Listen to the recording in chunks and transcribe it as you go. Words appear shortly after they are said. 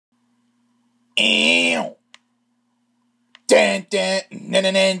Ew. Dun, dun, dun,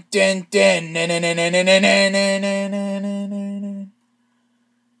 dun, dun, dun, dun, dun, dun, dun, dun, dun, dun, dun.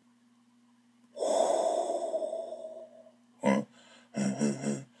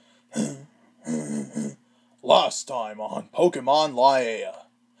 Last time on Pokémon Liaya,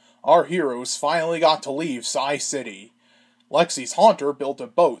 our heroes finally got to leave Psy City. Lexi's Haunter built a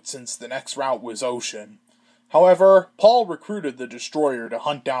boat since the next route was ocean. However, Paul recruited the Destroyer to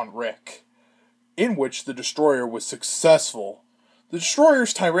hunt down Rick, in which the Destroyer was successful. The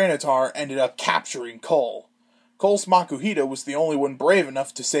Destroyer's Tyranitar ended up capturing Cole. Cole's Makuhita was the only one brave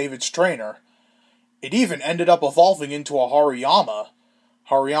enough to save its trainer. It even ended up evolving into a Hariyama.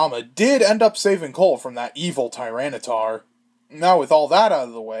 Hariyama did end up saving Cole from that evil Tyranitar. Now with all that out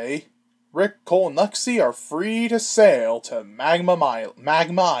of the way, Rick, Cole, and Lexi are free to sail to Magma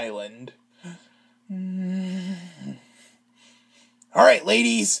Island. Alright,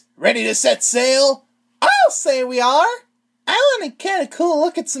 ladies, ready to set sail? I'll say we are! I want to get a cool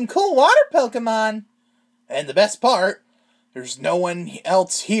look at some cool water Pokemon. And the best part, there's no one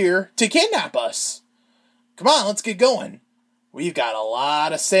else here to kidnap us. Come on, let's get going. We've got a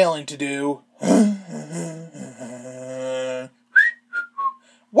lot of sailing to do.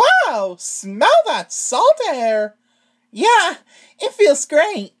 Wow, smell that salt air! Yeah, it feels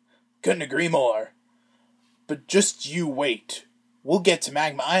great. Couldn't agree more. But just you wait. We'll get to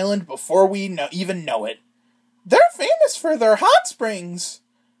Magma Island before we even know it. They're famous for their hot springs.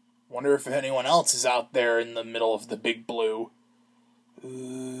 Wonder if anyone else is out there in the middle of the big blue.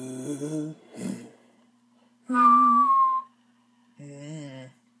 Man,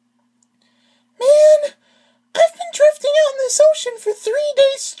 I've been drifting out in this ocean for 3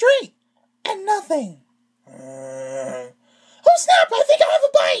 days straight, and nothing. Oh snap, I think I have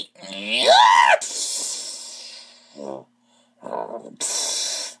a bite!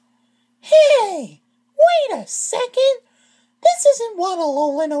 Hey, wait a second. This isn't what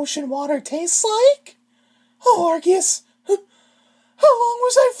Alolan ocean water tastes like. Oh, Arceus, how long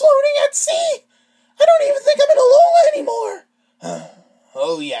was I floating at sea? I don't even think I'm in Alola anymore.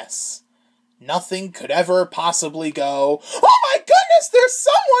 Oh yes. Nothing could ever possibly go. Oh my goodness, there's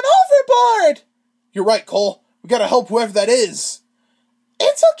someone overboard! You're right, Cole. We gotta help whoever that is.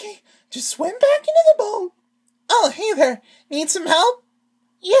 It's okay. Just swim back into the boat. Oh, hey there. Need some help?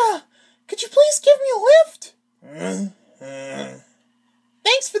 Yeah. Could you please give me a lift?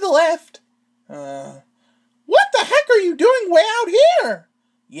 Thanks for the lift. What the heck are you doing way out here?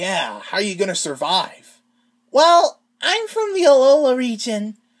 Yeah, how are you gonna survive? Well, I'm from the Alola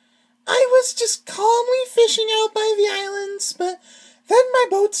region. I was just calmly fishing out by the islands, but then my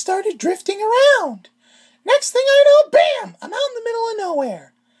boat started drifting around. Next thing I know, bam! I'm out in the middle of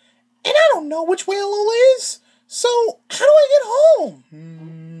nowhere. And I don't know which way Alola is, so how do I get home?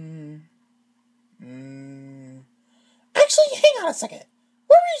 Actually, hang on a second.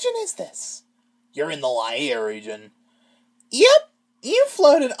 What region is this? You're in the Liaya region. Yep, you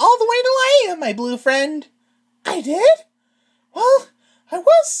floated all the way to Liaya, my blue friend. I did? Well, I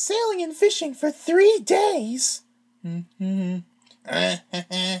was sailing and fishing for 3 days.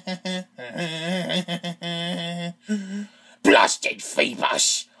 Blasted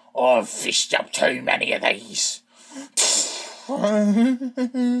Phoebus! I've fished up too many of these.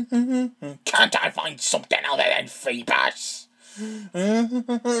 Can't I find something other than Phoebus?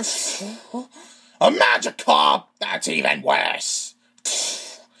 A Magikarp? That's even worse.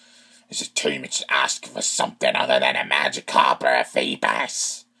 Is it too much to ask for something other than a Magikarp or a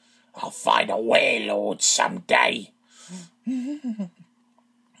Phoebus? I'll find a Warlord someday.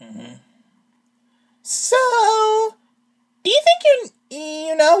 So, do you think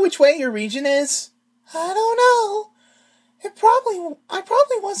you know which way your region is? I don't know. I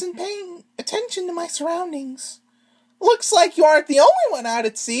probably wasn't paying attention to my surroundings. Looks like you aren't the only one out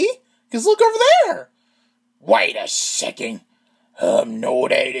at sea, 'cause look over there. Wait a second. I'm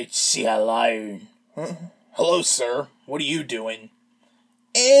not out at sea alone. Hello, sir. What are you doing?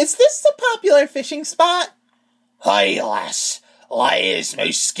 Is this the popular fishing spot? Hey, lass. Laia's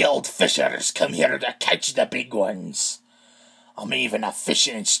most skilled fishers come here to catch the big ones. I'm even a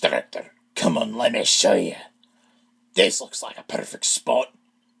fishing instructor. Come on, let me show you. This looks like a perfect spot.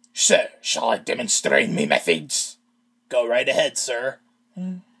 So, shall I demonstrate me methods? Go right ahead, sir.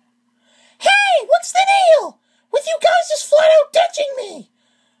 Hey, what's the deal? With you guys just flat out ditching me?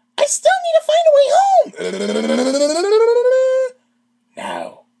 I still need to find a way home.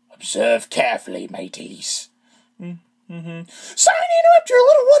 Now, observe carefully, mateys. Sorry to interrupt your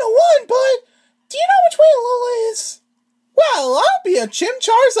little 101, but do you know which way Alola is? Well, I'll be a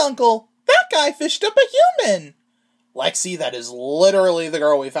Chimchar's uncle. That guy fished up a human. Lexi, that is literally the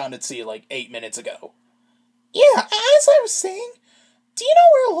girl we found at sea like 8 minutes ago. Yeah, as I was saying, do you know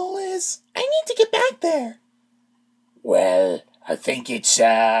where Alola is? I need to get back there. Well, I think it's,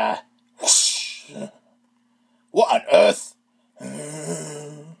 whoosh. What on earth?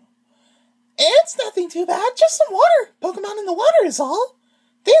 It's nothing too bad, just some water. Pokemon in the water is all.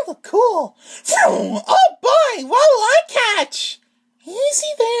 They look cool. Oh boy, what'll I catch? Easy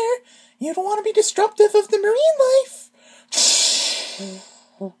there. You don't want to be disruptive of the marine life.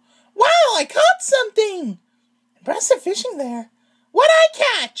 Wow, I caught something. Impressive fishing there. What'd I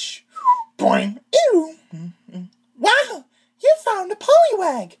catch? Boing. Ew. Wow, you found a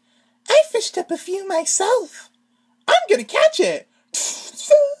Poliwag. I fished up a few myself. I'm gonna catch it.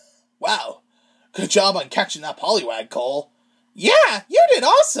 Wow. Good job on catching that Poliwag, Cole. Yeah, you did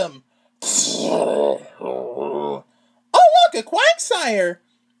awesome. Oh, look, a Quagsire.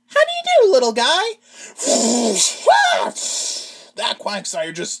 How do you do, little guy? That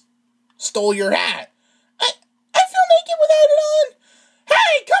Quagsire just stole your hat. I feel naked without it on.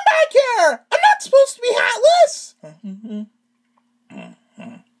 Hey, come back here. I'm not supposed to be hatless.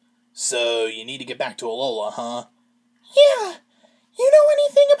 So, you need to get back to Alola, huh? Yeah. You know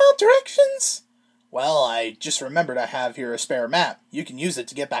anything about directions? Well, I just remembered I have here a spare map. You can use it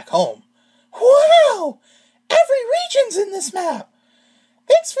to get back home. Wow! Every region's in this map.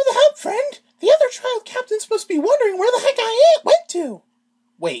 Thanks for the help, friend. The other trial captains must be wondering where the heck I went to.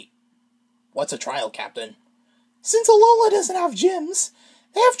 Wait, what's a trial captain? Since Alola doesn't have gyms,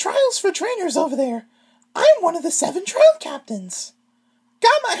 they have trials for trainers over there. I'm one of the 7 trial captains.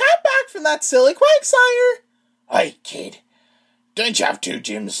 Got my hat back from that silly Quagsire. Hey, kid. Don't you have 2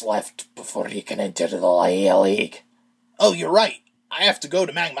 gyms left before you can enter the Liaya League? Oh, you're right. I have to go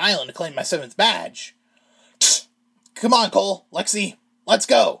to Magma Island to claim my 7th badge. Come on, Cole, Lexi, let's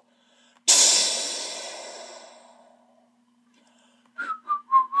go.